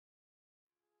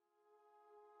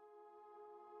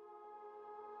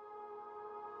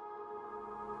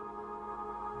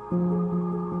I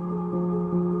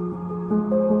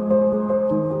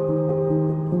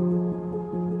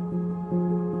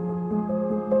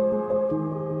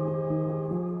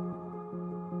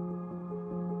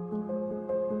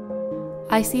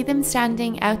see them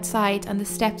standing outside on the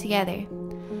step together,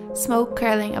 smoke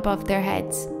curling above their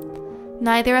heads.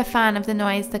 Neither a fan of the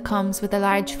noise that comes with a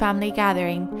large family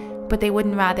gathering, but they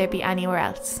wouldn't rather be anywhere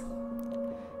else.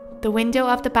 The window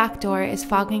of the back door is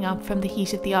fogging up from the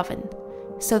heat of the oven,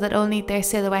 so that only their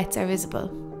silhouettes are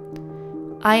visible.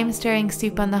 I am stirring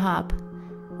soup on the hob.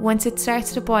 Once it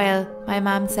starts to boil, my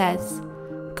mum says,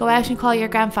 "Go out and call your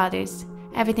grandfathers.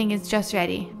 Everything is just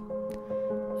ready."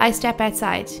 I step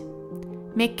outside.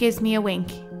 Mick gives me a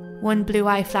wink, one blue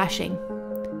eye flashing.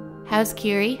 "How's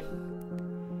Kiri?"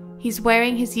 He's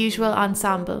wearing his usual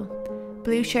ensemble,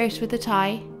 blue shirt with a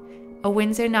tie, a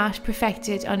Windsor knot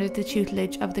perfected under the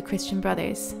tutelage of the Christian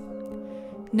Brothers.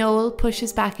 Noel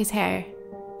pushes back his hair,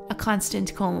 a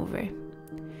constant comb-over.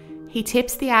 He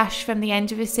tips the ash from the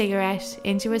end of his cigarette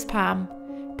into his palm,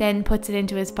 then puts it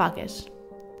into his pocket.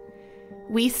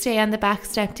 We stay on the back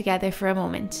step together for a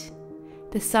moment.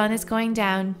 The sun is going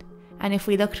down, and if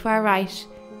we look to our right,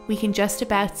 we can just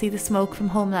about see the smoke from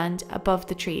homeland above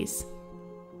the trees.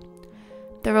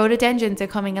 "The rhododendrons are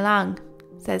coming along,"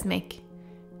 says Mick.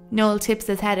 Noel tips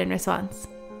his head in response.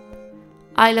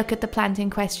 I look at the plant in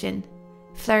question,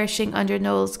 flourishing under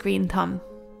Noel's green thumb.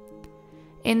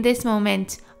 In this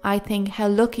moment, I think how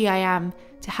lucky I am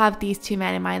to have these two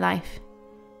men in my life.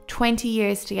 20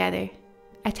 years together,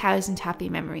 1,000 happy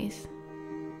memories.